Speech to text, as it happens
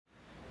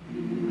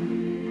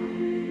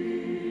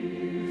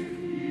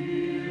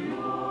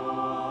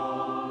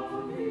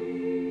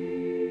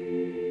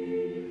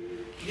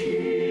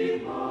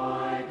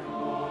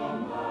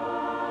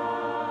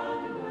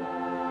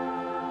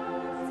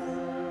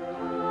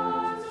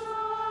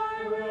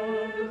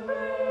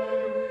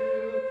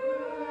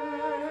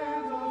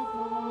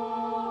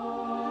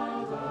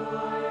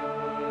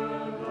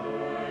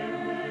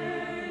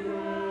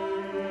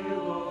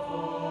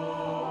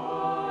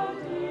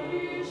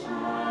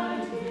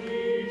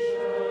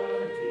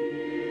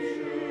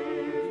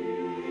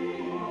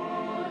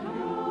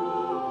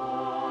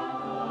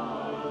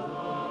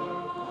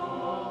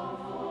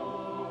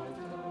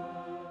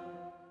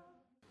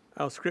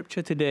Our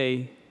scripture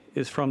today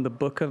is from the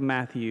book of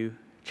Matthew,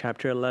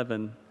 chapter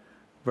 11,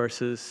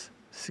 verses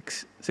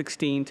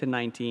 16 to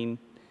 19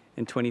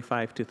 and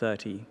 25 to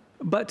 30.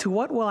 But to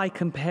what will I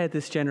compare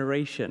this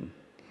generation?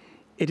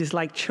 It is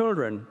like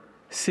children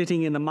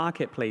sitting in the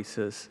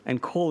marketplaces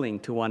and calling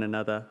to one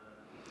another.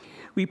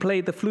 We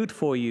played the flute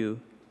for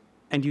you,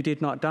 and you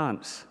did not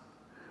dance.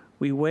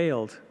 We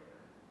wailed,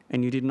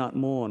 and you did not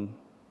mourn.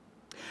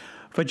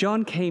 For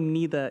John came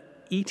neither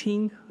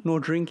eating nor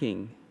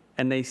drinking,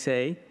 and they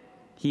say,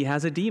 he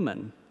has a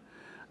demon.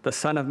 The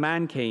Son of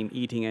Man came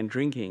eating and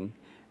drinking,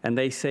 and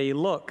they say,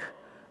 look,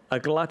 a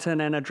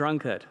glutton and a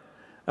drunkard,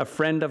 a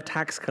friend of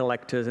tax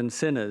collectors and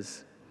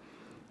sinners.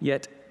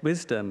 Yet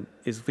wisdom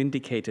is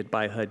vindicated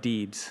by her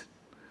deeds.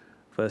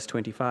 Verse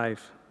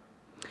 25.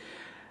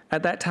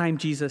 At that time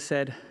Jesus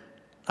said,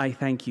 I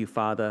thank you,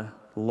 Father,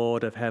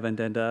 Lord of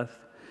heaven and earth,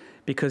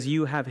 because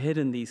you have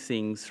hidden these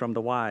things from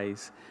the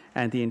wise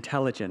and the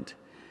intelligent,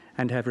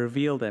 and have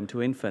revealed them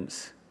to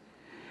infants.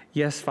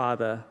 Yes,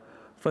 Father,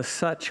 for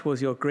such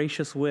was your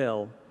gracious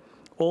will.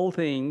 All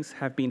things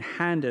have been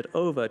handed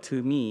over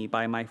to me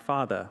by my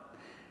Father,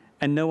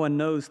 and no one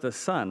knows the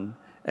Son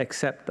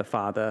except the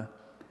Father,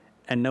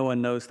 and no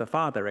one knows the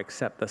Father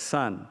except the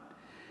Son,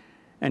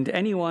 and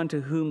anyone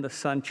to whom the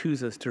Son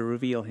chooses to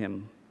reveal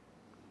him.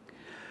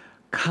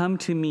 Come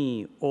to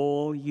me,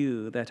 all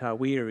you that are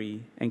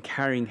weary and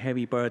carrying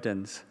heavy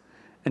burdens,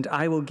 and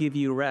I will give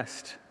you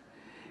rest.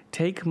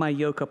 Take my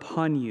yoke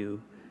upon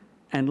you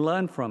and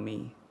learn from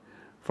me,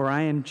 for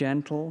I am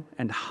gentle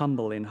and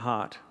humble in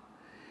heart,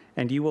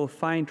 and you will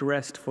find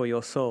rest for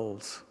your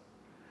souls.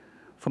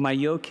 For my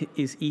yoke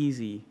is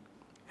easy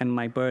and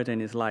my burden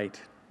is light.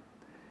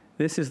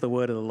 This is the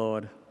word of the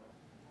Lord.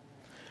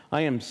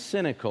 I am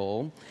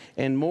cynical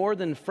and more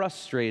than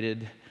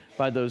frustrated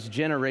by those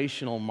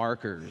generational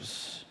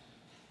markers.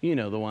 You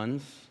know the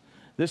ones.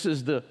 This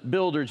is the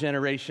builder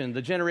generation,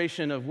 the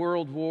generation of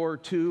World War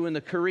II and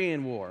the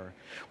Korean War.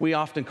 We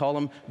often call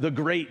them the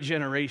Great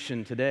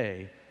Generation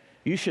today.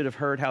 You should have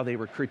heard how they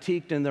were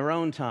critiqued in their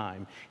own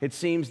time. It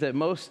seems that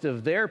most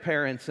of their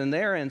parents and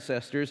their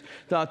ancestors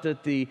thought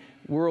that the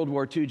World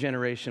War II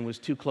generation was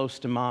too close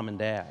to mom and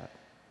dad.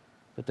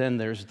 But then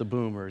there's the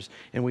boomers,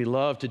 and we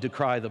love to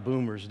decry the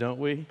boomers, don't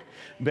we?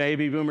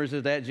 Baby boomers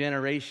are that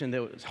generation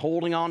that was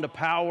holding on to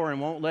power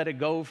and won't let it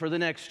go for the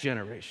next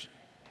generation.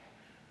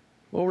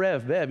 Well,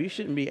 Rev Bev, you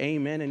shouldn't be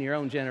amen in your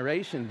own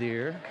generation,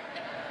 dear.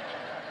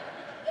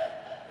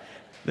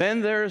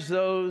 Then there's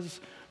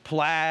those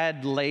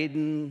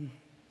plaid-laden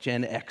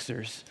Gen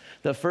Xers,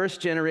 the first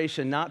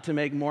generation not to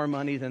make more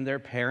money than their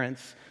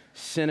parents,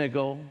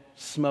 cynical,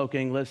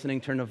 smoking,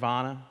 listening to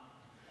Nirvana.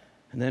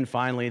 And then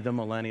finally, the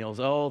millennials.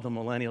 Oh, the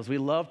millennials. We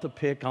love to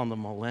pick on the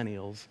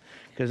millennials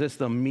because it's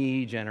the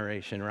me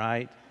generation,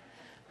 right?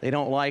 They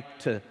don't like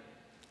to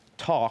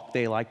talk,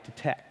 they like to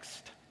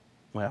text.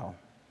 Well,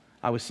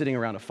 I was sitting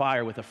around a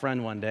fire with a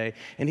friend one day,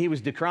 and he was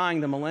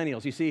decrying the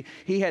millennials. You see,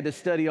 he had to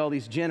study all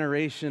these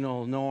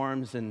generational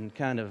norms and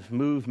kind of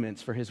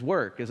movements for his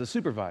work as a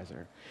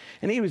supervisor.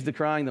 And he was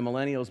decrying the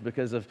millennials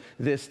because of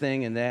this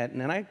thing and that. And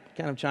then I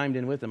kind of chimed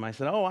in with him. I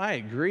said, oh, I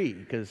agree,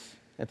 because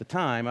at the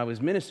time I was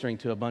ministering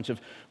to a bunch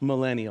of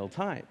millennial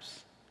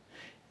types.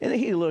 And then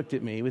he looked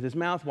at me with his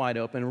mouth wide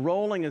open,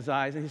 rolling his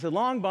eyes, and he said,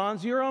 Long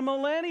Bonds, you're a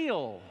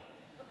millennial.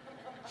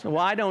 So,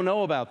 well, I don't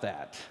know about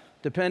that.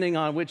 Depending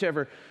on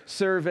whichever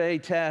survey,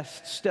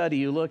 test, study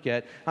you look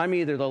at, I'm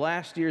either the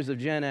last years of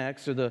Gen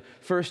X or the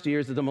first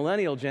years of the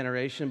millennial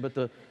generation, but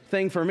the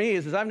thing for me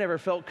is I've never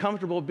felt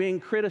comfortable being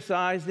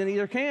criticized in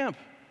either camp.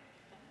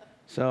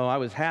 So I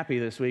was happy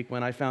this week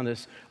when I found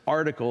this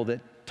article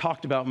that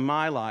talked about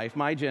my life.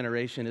 My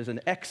generation is an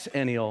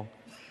Xennial,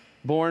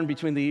 born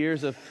between the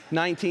years of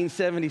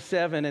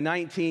 1977 and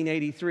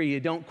 1983. You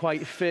don't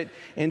quite fit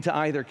into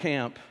either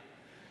camp.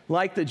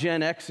 Like the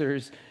Gen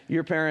Xers,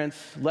 your parents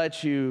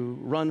let you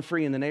run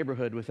free in the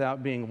neighborhood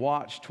without being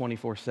watched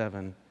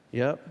 24/7.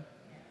 Yep.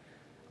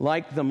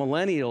 Like the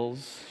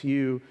millennials,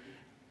 you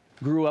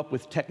grew up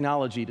with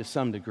technology to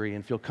some degree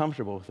and feel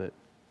comfortable with it.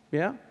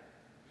 Yeah?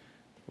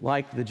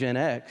 Like the Gen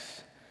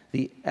X,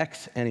 the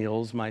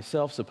Xennials,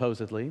 myself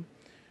supposedly,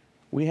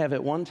 we have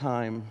at one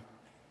time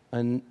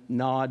a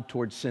nod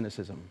towards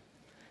cynicism.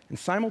 And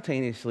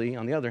simultaneously,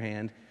 on the other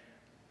hand,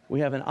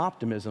 we have an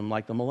optimism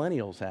like the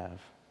millennials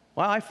have.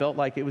 Well, I felt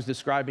like it was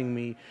describing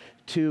me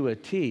to a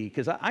T,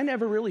 because I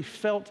never really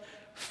felt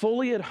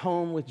fully at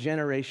home with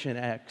Generation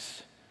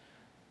X.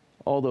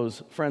 All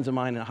those friends of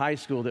mine in high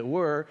school that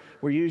were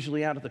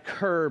usually out at the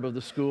curb of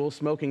the school,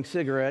 smoking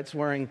cigarettes,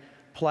 wearing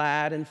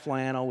plaid and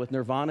flannel with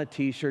Nirvana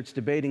t-shirts,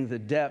 debating the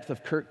depth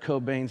of Kurt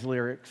Cobain's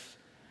lyrics.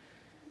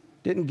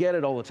 Didn't get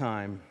it all the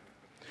time.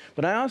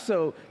 But I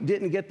also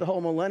didn't get the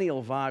whole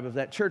millennial vibe of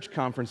that church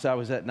conference I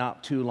was at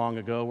not too long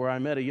ago, where I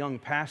met a young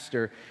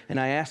pastor, and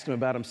I asked him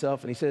about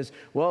himself, and he says,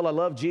 well, I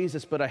love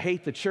Jesus, but I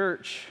hate the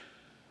church.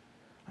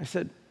 I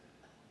said,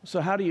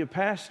 so how do you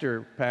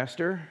pastor?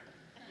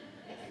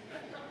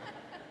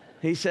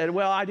 He said,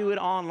 well, I do it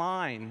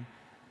online,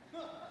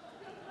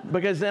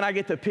 because then I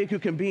get to pick who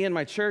can be in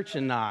my church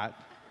and not.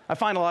 I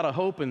find a lot of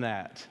hope in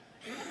that.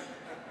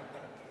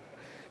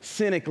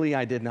 Cynically,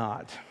 I did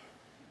not.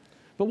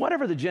 But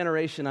whatever the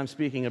generation I'm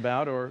speaking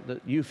about or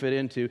that you fit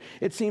into,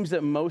 it seems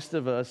that most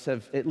of us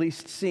have at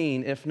least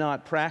seen, if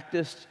not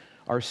practiced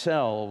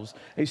ourselves,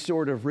 a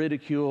sort of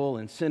ridicule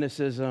and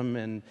cynicism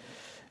and,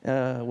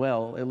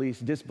 at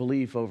least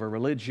disbelief over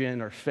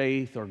religion or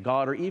faith or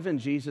God or even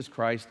Jesus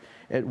Christ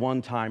at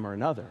one time or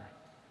another.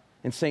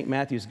 In St.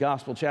 Matthew's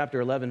Gospel,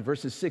 chapter 11,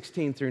 verses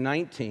 16 through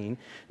 19,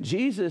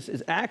 Jesus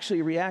is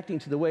actually reacting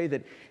to the way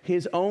that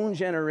his own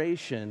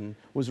generation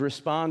was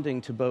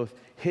responding to both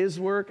his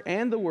work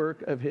and the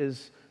work of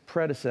his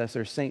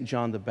predecessor, St.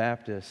 John the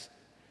Baptist.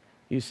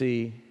 You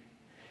see,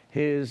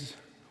 his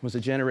was a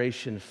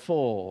generation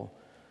full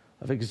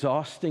of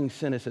exhausting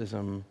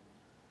cynicism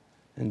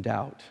and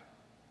doubt.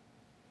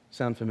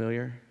 Sound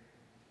familiar?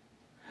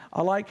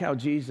 I like how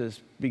Jesus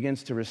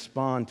begins to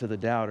respond to the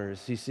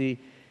doubters. You see,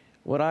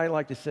 what I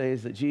like to say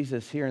is that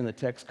Jesus here in the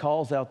text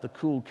calls out the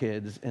cool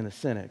kids and the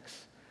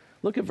cynics.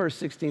 Look at verse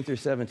 16 through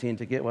 17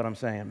 to get what I'm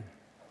saying.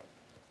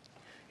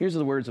 Here's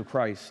the words of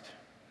Christ.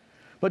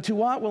 But to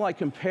what will I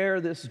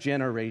compare this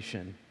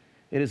generation?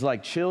 It is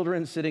like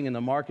children sitting in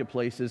the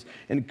marketplaces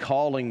and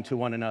calling to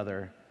one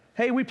another.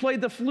 Hey, we played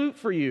the flute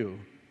for you.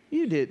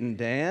 You didn't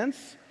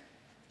dance.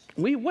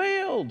 We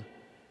wailed.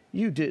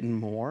 You didn't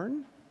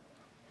mourn.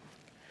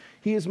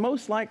 He is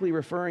most likely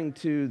referring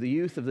to the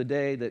youth of the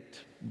day that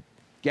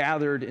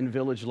gathered in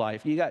village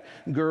life. You got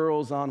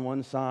girls on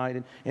one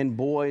side and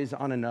boys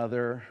on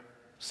another,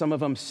 some of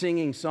them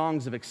singing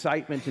songs of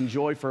excitement and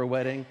joy for a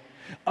wedding,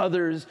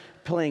 others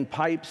playing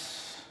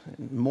pipes,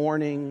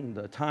 mourning,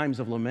 the times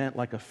of lament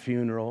like a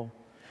funeral.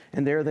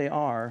 And there they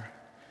are,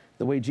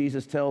 the way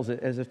Jesus tells it,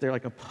 as if they're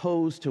like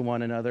opposed to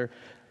one another,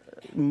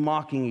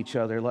 mocking each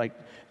other, like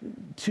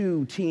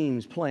two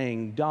teams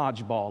playing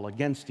dodgeball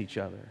against each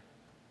other.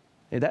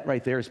 Hey, that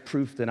right there is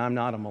proof that I'm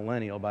not a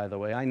millennial, by the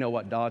way. I know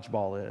what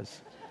dodgeball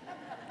is.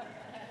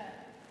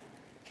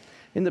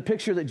 In the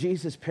picture that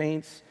Jesus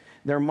paints,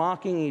 they're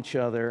mocking each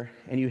other,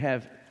 and you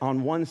have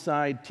on one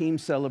side team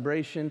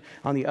celebration,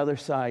 on the other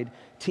side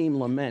team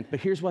lament. But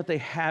here's what they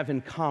have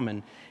in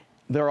common.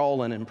 They're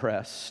all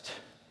unimpressed.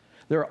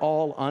 They're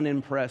all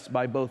unimpressed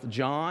by both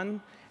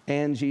John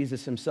and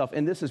Jesus himself.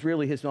 And this is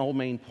really his whole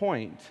main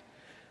point.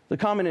 The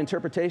common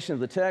interpretation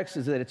of the text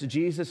is that it's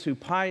Jesus who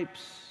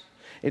pipes,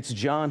 it's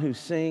John who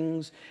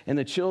sings, and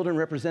the children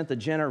represent the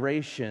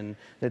generation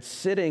that's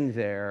sitting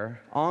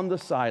there on the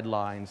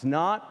sidelines,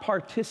 not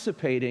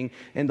participating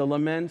in the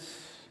laments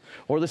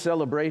or the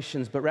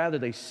celebrations, but rather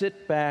they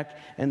sit back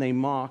and they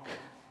mock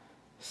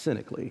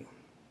cynically.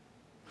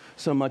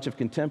 So much of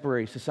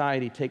contemporary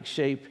society takes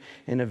shape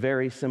in a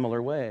very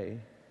similar way.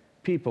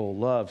 People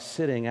love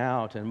sitting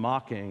out and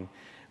mocking.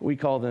 We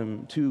call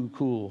them too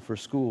cool for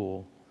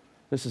school.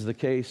 This is the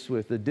case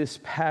with the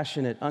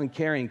dispassionate,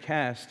 uncaring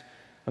cast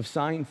of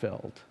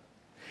Seinfeld.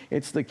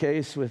 It's the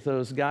case with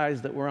those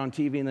guys that were on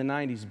TV in the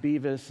 90s,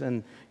 Beavis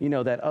and,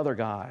 that other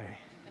guy.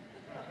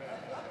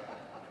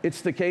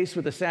 It's the case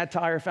with the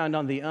satire found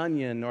on The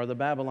Onion or the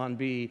Babylon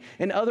Bee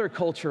and other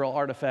cultural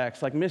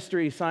artifacts like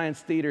Mystery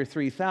Science Theater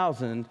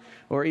 3000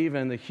 or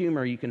even the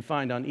humor you can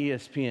find on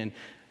ESPN.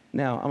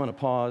 Now, I'm going to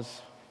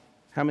pause.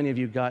 How many of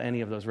you got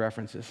any of those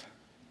references?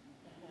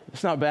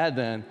 It's not bad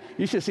then.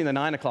 You should have seen the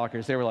 9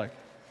 o'clockers. They were like,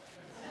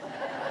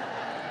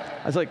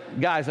 I was like,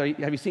 guys, have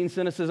you seen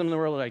cynicism in the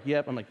world? They're like,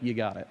 yep. I'm like, you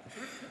got it.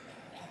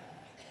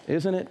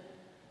 Isn't it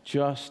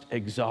just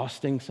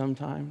exhausting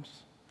sometimes?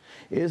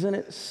 Isn't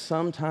it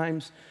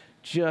sometimes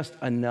just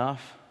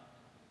enough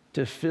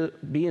to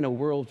be in a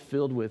world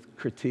filled with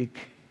critique,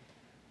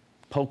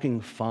 poking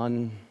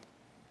fun,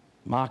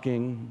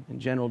 mocking, and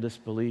general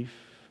disbelief?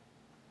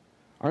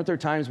 Aren't there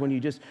times when you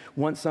just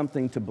want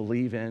something to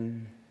believe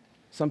in,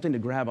 something to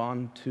grab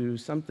onto,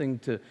 something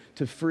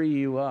to free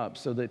you up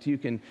so that you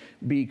can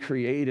be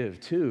creative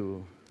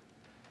too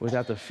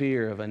without the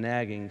fear of a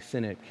nagging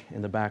cynic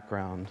in the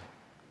background?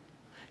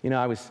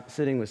 I was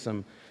sitting with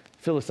some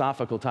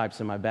philosophical types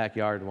in my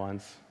backyard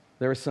once.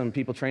 There were some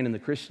people trained in the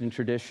Christian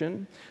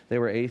tradition. They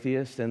were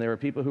atheists, and there were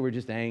people who were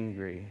just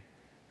angry.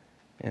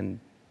 And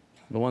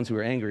the ones who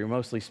were angry were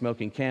mostly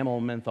smoking Camel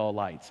menthol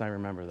lights. I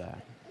remember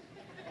that.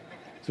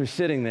 So we're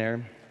sitting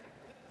there.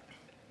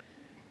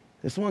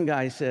 This one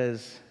guy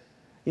says,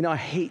 I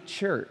hate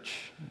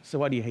church. So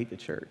why do you hate the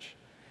church?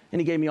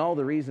 And he gave me all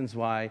the reasons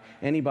why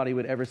anybody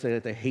would ever say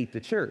that they hate the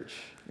church.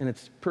 And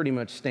it's pretty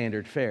much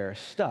standard fare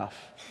stuff.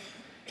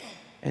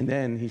 And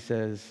then he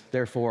says,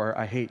 therefore,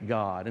 I hate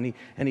God.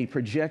 And he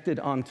projected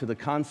onto the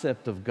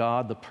concept of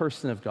God, the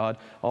person of God,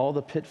 all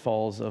the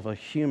pitfalls of a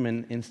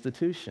human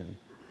institution.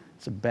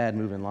 It's a bad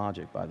move in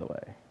logic, by the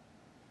way.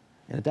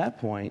 And at that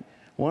point,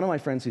 one of my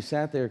friends who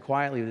sat there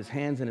quietly with his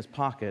hands in his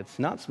pockets,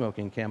 not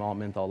smoking Camel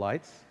menthol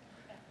lights,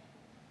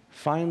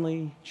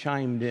 finally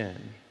chimed in.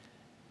 And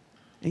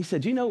he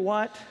said, you know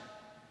what?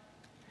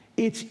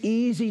 It's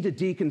easy to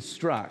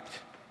deconstruct.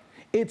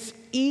 It's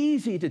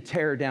easy to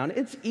tear down.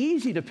 It's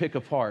easy to pick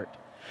apart.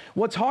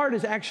 What's hard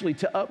is actually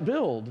to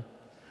upbuild.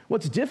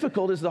 What's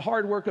difficult is the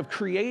hard work of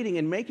creating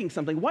and making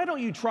something. Why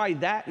don't you try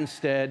that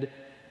instead,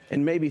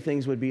 and maybe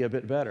things would be a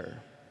bit better?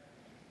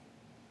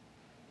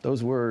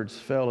 Those words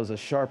fell as a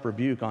sharp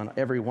rebuke on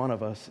every one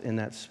of us in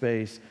that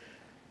space,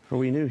 for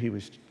we knew he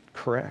was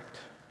correct.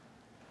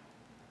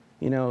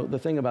 You know, the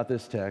thing about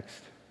this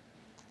text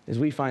is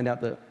we find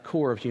out the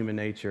core of human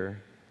nature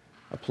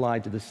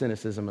applied to the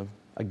cynicism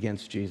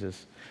against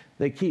Jesus.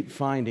 They keep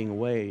finding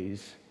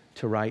ways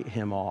to write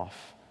him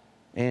off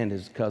and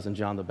his cousin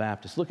John the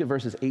Baptist. Look at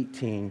verses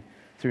 18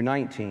 through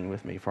 19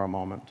 with me for a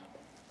moment.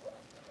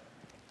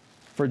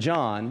 For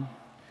John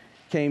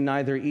came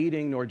neither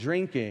eating nor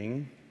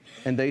drinking,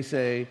 and they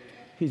say,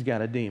 he's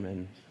got a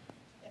demon.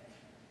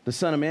 The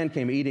Son of Man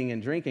came eating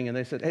and drinking, and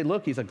they said, hey,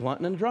 look, he's a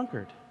glutton and a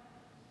drunkard.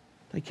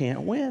 They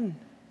can't win.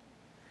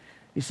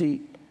 You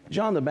see,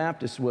 John the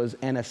Baptist was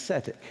an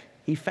ascetic.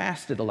 He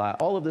fasted a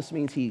lot. All of this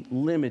means he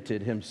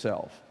limited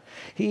himself.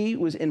 He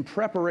was in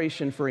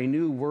preparation for a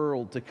new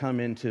world to come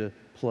into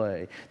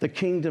play, the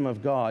kingdom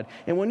of God.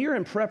 And when you're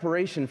in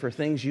preparation for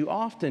things, you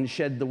often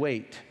shed the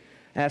weight.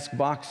 Ask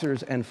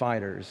boxers and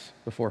fighters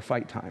before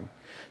fight time.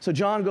 So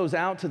John goes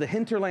out to the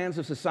hinterlands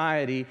of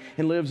society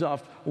and lives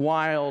off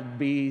wild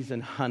bees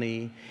and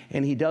honey,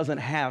 and he doesn't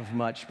have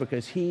much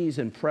because he's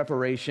in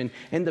preparation,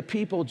 and the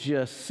people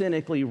just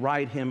cynically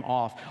write him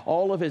off.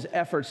 All of his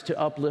efforts to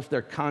uplift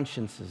their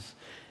consciences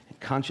and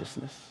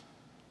consciousness.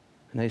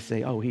 And they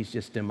say, oh, he's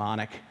just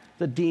demonic.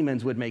 The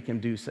demons would make him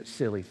do such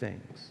silly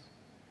things.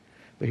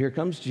 But here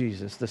comes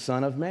Jesus, the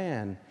Son of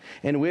Man,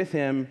 and with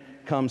him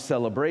comes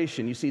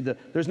celebration. You see,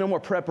 there's no more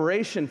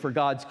preparation for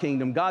God's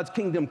kingdom. God's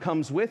kingdom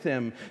comes with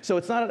him. So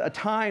it's not a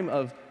time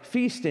of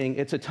feasting,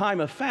 it's a time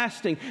of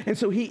fasting. And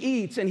so he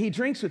eats and he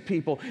drinks with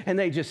people, and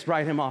they just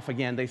write him off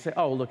again. They say,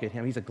 oh, look at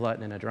him, he's a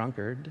glutton and a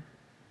drunkard.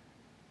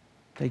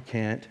 They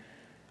can't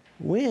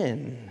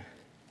win.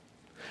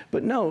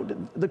 But no,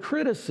 the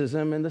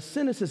criticism and the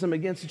cynicism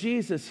against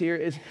Jesus here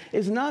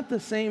is not the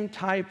same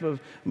type of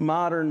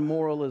modern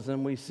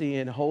moralism we see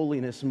in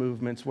holiness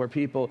movements where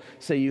people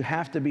say you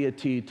have to be a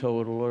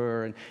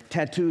teetotaler and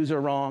tattoos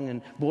are wrong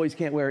and boys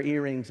can't wear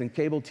earrings and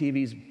cable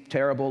TV's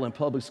terrible and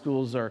public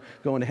schools are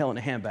going to hell in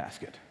a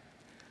handbasket.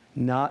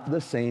 Not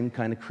the same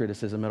kind of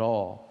criticism at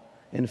all.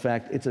 In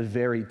fact, it's a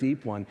very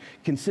deep one.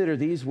 Consider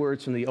these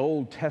words from the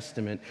Old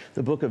Testament,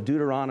 the book of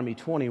Deuteronomy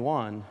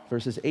 21,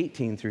 verses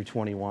 18 through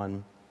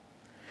 21.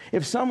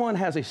 If someone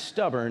has a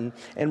stubborn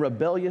and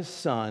rebellious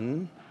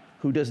son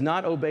who does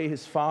not obey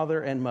his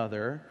father and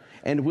mother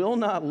and will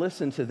not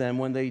listen to them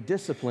when they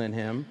discipline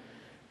him,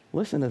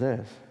 listen to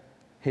this.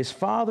 His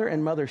father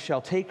and mother shall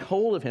take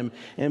hold of him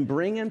and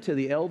bring him to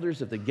the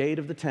elders of the gate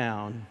of the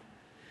town.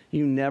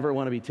 You never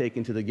want to be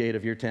taken to the gate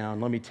of your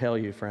town, let me tell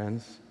you,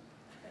 friends.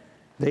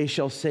 They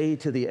shall say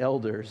to the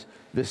elders,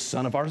 this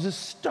son of ours is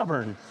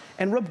stubborn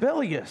and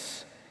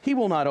rebellious. He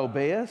will not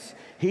obey us.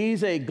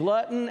 He's a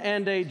glutton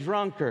and a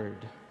drunkard.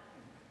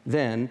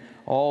 Then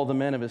all the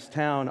men of his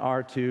town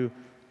are to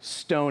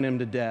stone him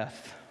to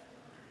death.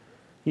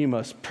 You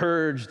must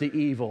purge the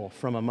evil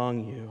from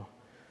among you.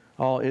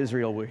 All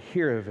Israel will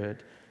hear of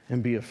it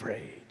and be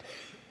afraid.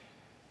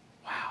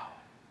 Wow.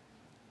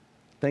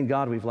 Thank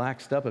God we've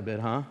laxed up a bit,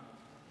 huh?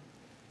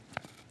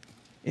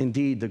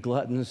 Indeed, the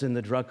gluttons and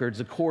the drunkards,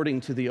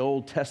 according to the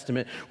Old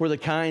Testament, were the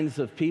kinds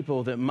of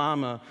people that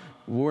Mama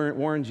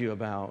warned you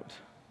about.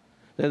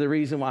 They're the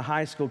reason why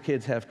high school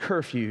kids have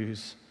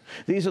curfews.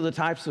 These are the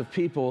types of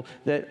people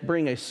that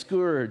bring a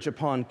scourge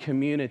upon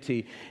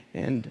community,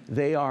 and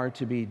they are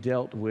to be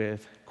dealt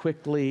with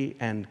quickly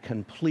and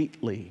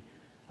completely,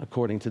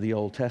 according to the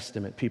Old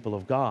Testament people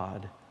of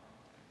God.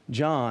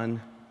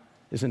 John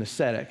is an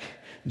ascetic.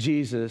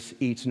 Jesus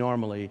eats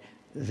normally.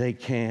 They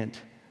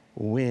can't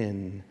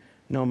win.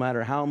 No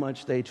matter how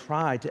much they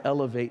try to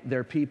elevate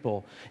their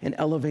people and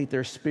elevate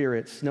their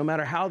spirits, no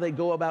matter how they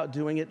go about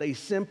doing it, they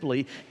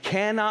simply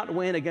cannot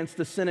win against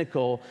the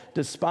cynical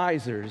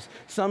despisers.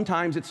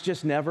 Sometimes it's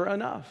just never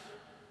enough.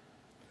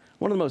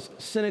 One of the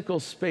most cynical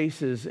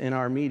spaces in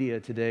our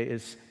media today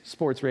is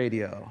sports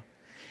radio.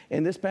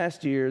 And this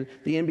past year,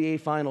 the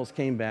NBA Finals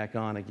came back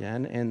on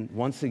again, and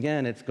once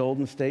again, it's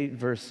Golden State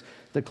versus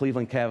the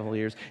Cleveland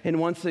Cavaliers. And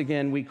once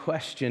again, we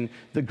question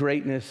the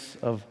greatness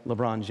of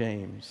LeBron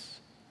James.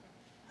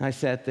 I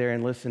sat there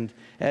and listened.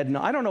 Ed,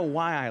 I don't know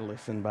why I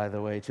listened, by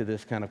the way, to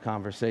this kind of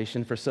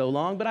conversation for so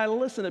long, but I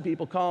listen to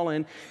people call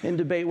in and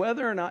debate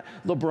whether or not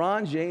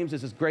LeBron James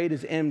is as great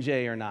as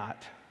MJ or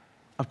not.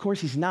 Of course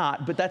he's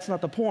not, but that's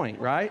not the point,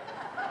 right?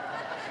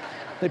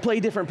 They play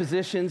different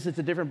positions. It's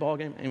a different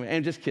ballgame. Anyway,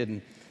 I'm just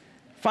kidding.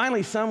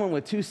 Finally, someone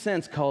with 2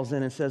 cents calls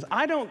in and says,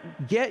 I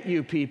don't get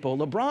you people.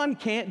 LeBron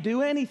can't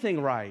do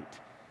anything right.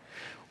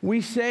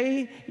 We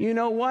say, you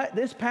know what,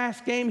 this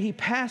past game, he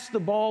passed the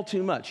ball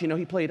too much. You know,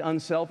 he played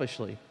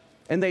unselfishly,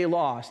 and they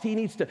lost. He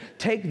needs to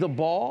take the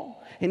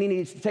ball, and he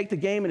needs to take the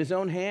game in his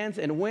own hands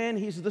and win.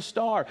 He's the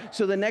star.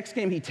 So the next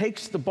game, he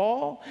takes the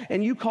ball,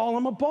 and you call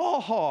him a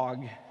ball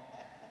hog.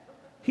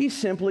 He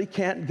simply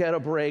can't get a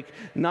break.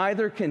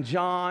 Neither can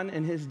John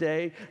in his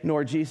day,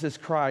 nor Jesus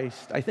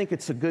Christ. I think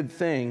it's a good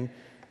thing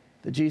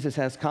that Jesus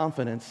has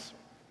confidence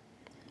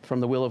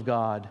from the will of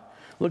God.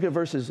 Look at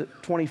verses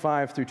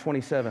 25 through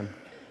 27.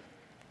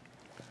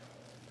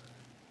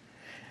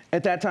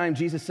 At that time,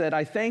 Jesus said,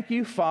 I thank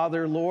you,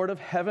 Father, Lord of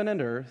heaven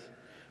and earth,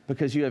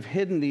 because you have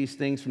hidden these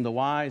things from the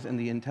wise and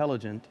the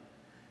intelligent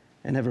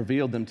and have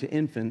revealed them to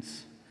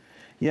infants.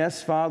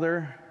 Yes,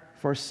 Father,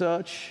 for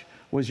such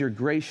was your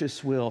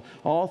gracious will.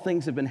 All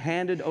things have been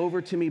handed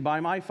over to me by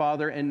my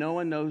Father, and no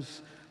one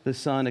knows the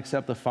Son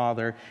except the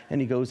Father.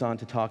 And he goes on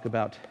to talk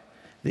about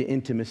the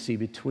intimacy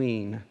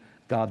between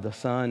God the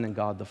Son and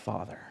God the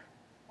Father.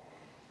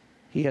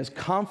 He has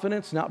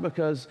confidence not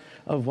because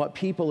of what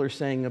people are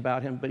saying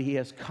about him, but he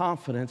has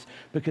confidence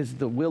because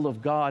the will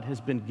of God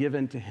has been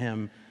given to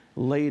him,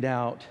 laid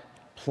out,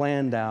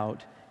 planned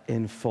out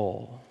in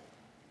full.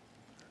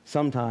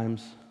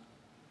 Sometimes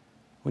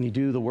when you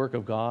do the work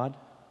of God,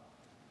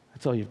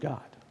 that's all you've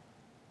got.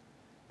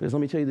 Because let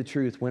me tell you the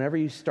truth, whenever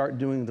you start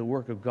doing the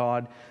work of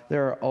God,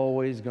 there are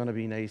always going to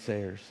be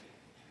naysayers.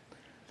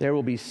 There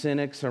will be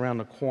cynics around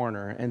the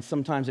corner, and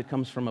sometimes it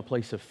comes from a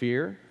place of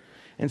fear.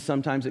 And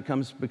sometimes it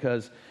comes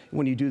because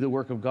when you do the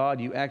work of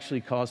God, you actually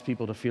cause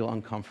people to feel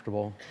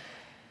uncomfortable,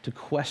 to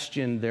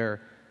question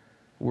their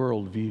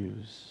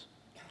worldviews.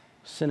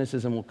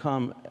 Cynicism will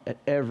come at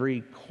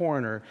every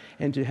corner,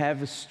 and to have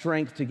the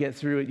strength to get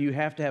through it, you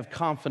have to have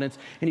confidence,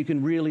 and you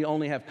can really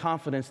only have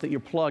confidence that you're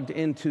plugged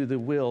into the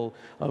will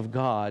of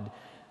God.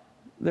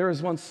 There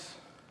was once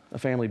a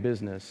family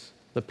business.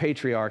 The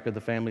patriarch of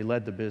the family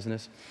led the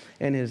business,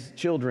 and his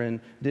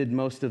children did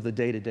most of the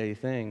day-to-day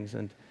things.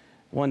 And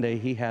one day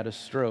he had a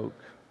stroke.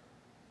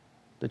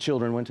 The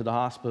children went to the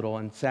hospital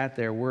and sat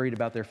there worried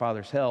about their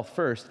father's health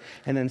first,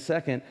 and then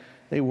second,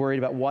 they worried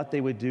about what they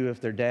would do if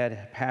their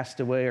dad passed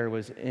away or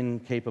was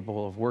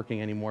incapable of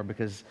working anymore,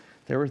 because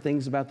there were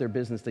things about their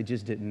business they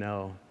just didn't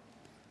know.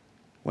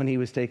 When he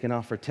was taken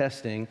off for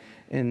testing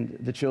and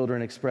the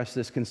children expressed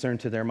this concern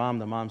to their mom,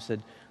 the mom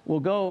said, well,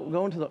 go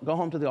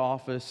home to the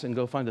office and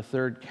go find the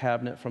third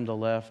cabinet from the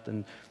left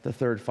and the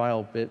third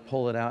file bit,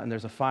 pull it out, and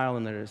there's a file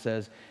in there that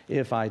says,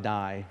 if I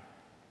die.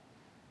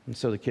 And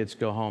so the kids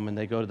go home and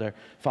they go to their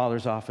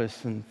father's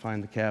office and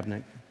find the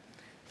cabinet,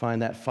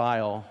 find that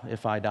file,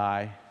 if I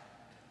die.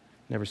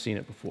 Never seen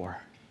it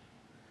before.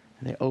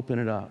 And they open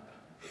it up,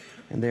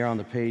 and there on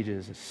the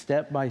pages,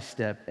 step by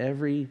step,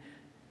 every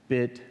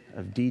bit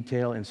of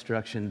detail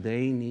instruction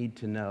they need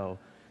to know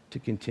to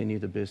continue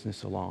the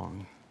business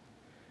along.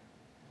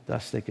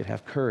 Thus, they could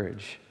have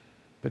courage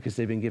because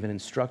they've been given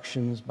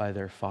instructions by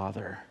their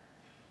Father.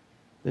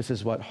 This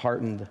is what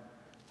heartened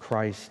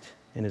Christ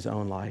in his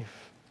own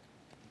life.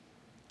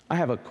 I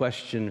have a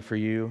question for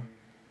you,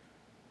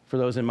 for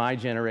those in my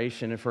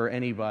generation and for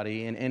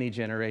anybody in any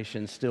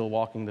generation still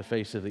walking the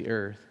face of the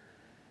earth,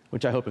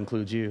 which I hope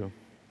includes you.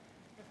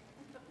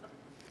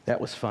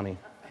 That was funny.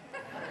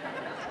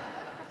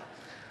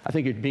 I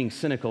think you're being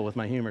cynical with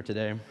my humor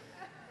today.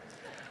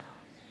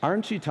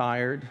 Aren't you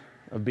tired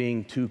of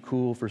being too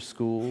cool for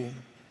school?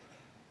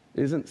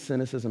 Isn't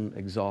cynicism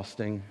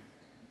exhausting?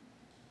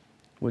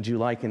 Would you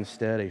like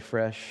instead a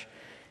fresh,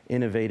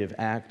 innovative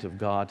act of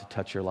God to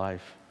touch your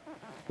life?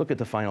 Look at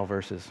the final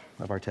verses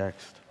of our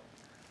text.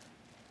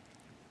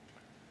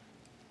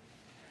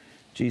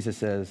 Jesus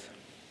says,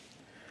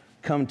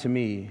 come to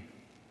me,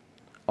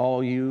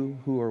 all you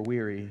who are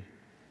weary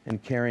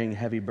and carrying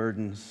heavy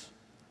burdens,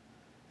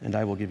 and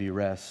I will give you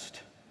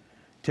rest.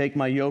 Take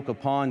my yoke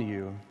upon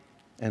you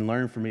and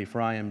learn from me,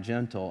 for I am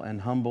gentle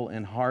and humble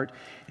in heart,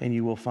 and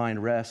you will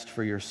find rest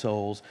for your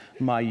souls.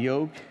 My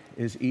yoke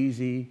is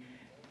easy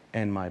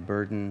and my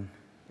burden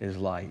is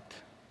light.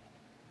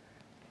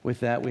 With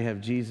that, we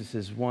have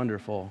Jesus'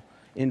 wonderful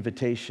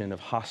invitation of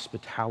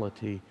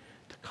hospitality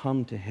to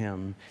come to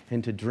him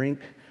and to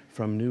drink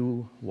from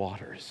new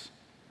waters.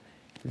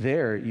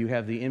 There you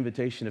have the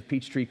invitation of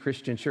Peachtree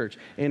Christian Church.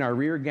 In our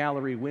rear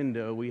gallery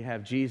window, we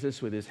have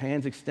Jesus with his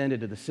hands extended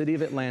to the city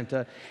of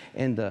Atlanta,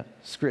 and the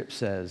script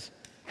says,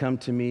 come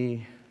to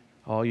me,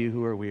 all you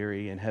who are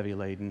weary and heavy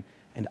laden,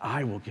 and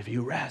I will give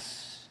you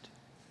rest.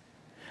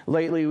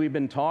 Lately, we've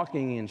been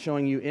talking and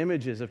showing you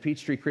images of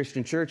Peachtree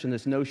Christian Church and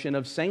this notion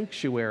of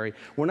sanctuary.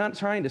 We're not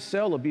trying to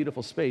sell a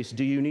beautiful space.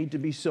 Do you need to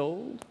be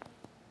sold?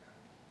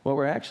 What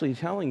we're actually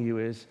telling you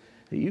is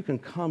that you can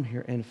come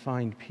here and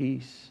find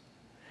peace.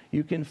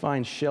 You can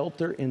find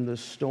shelter in the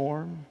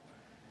storm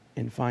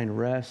and find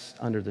rest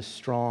under the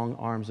strong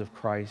arms of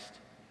Christ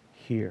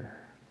here.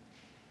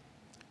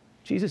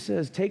 Jesus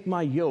says, take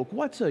my yoke.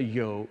 What's a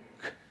yoke?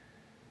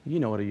 You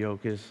know what a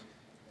yoke is.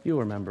 You'll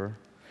remember.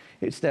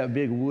 It's that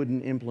big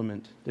wooden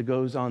implement that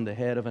goes on the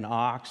head of an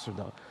ox or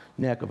the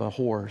neck of a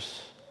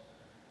horse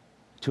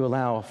to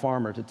allow a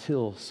farmer to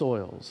till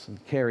soils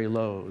and carry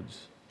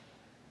loads.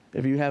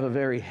 If you have a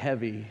very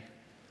heavy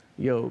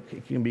yoke,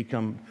 it can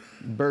become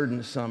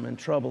burdensome and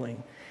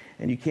troubling,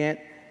 and you can't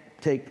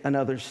take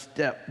another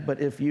step. But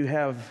if you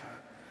have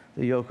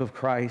the yoke of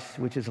Christ,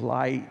 which is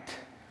light,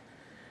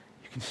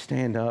 you can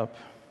stand up,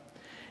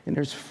 and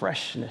there's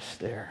freshness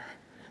there.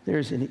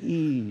 There's an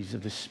ease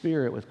of the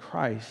Spirit with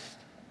Christ.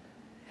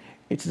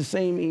 It's the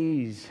same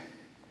ease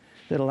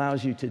that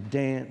allows you to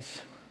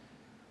dance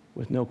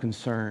with no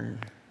concern.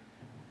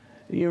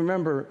 You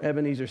remember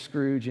Ebenezer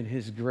Scrooge and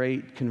his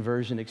great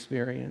conversion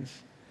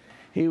experience.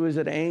 He was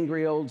an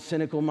angry old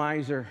cynical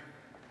miser.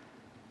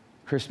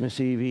 Christmas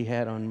Eve, he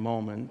had a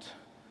moment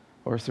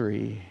or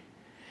three,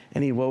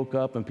 and he woke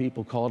up and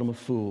people called him a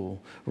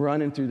fool,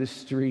 running through the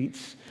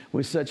streets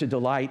with such a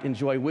delight and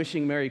joy,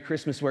 wishing Merry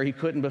Christmas where he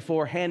couldn't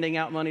before, handing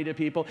out money to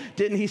people.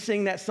 Didn't he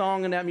sing that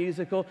song in that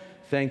musical?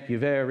 Thank you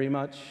very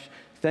much.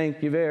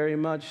 Thank you very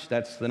much.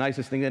 That's the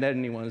nicest thing that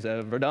anyone's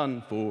ever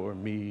done for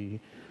me.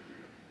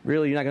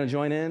 Really, you're not going to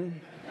join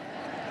in?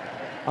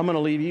 I'm going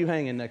to leave you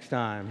hanging next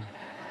time.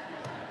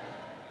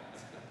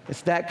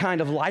 It's that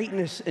kind of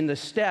lightness in the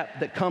step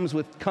that comes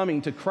with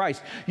coming to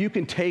Christ. You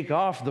can take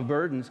off the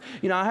burdens.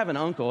 You know, I have an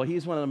uncle.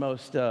 He's one of the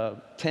most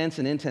tense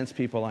and intense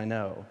people I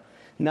know.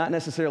 Not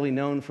necessarily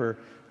known for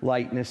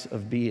lightness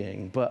of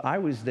being, but I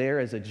was there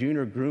as a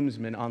junior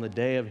groomsman on the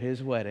day of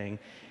his wedding,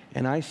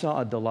 and I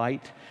saw a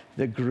delight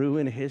that grew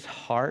in his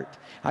heart.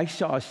 I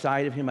saw a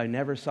side of him I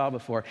never saw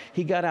before.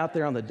 He got out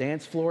there on the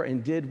dance floor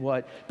and did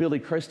what Billy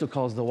Crystal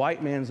calls the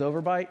white man's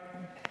overbite.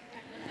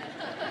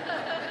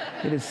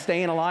 It is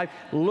staying alive.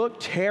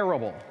 Looked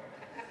terrible.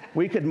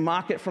 We could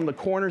mock it from the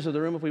corners of the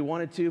room if we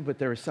wanted to, but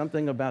there is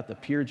something about the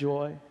pure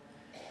joy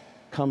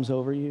comes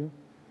over you.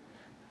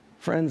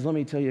 Friends, let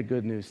me tell you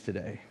good news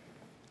today.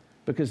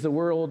 Because the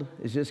world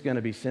is just going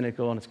to be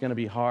cynical, and it's going to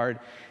be hard,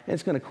 and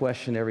it's going to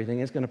question everything.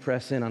 It's going to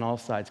press in on all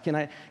sides. Can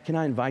I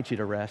invite you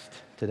to rest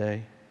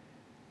today?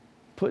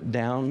 Put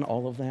down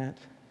all of that.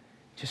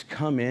 Just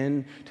come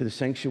in to the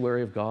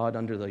sanctuary of God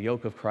under the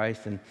yoke of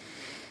Christ and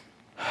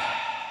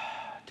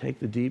take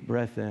the deep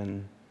breath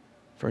in,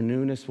 for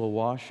newness will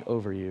wash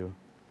over you.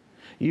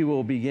 You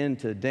will begin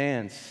to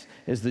dance,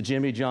 as the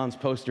Jimmy John's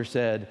poster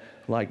said,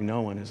 like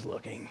no one is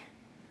looking,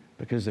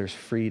 because there's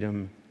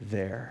freedom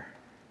there.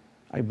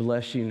 I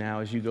bless you now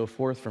as you go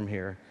forth from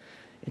here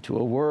into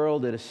a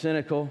world that is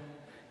cynical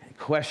and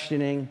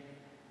questioning,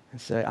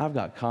 and say, I've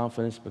got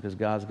confidence because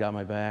God's got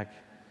my back,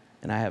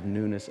 and I have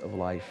newness of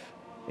life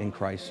in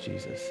Christ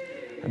Jesus.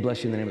 I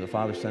bless you in the name of the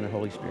Father, Son, and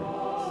Holy Spirit.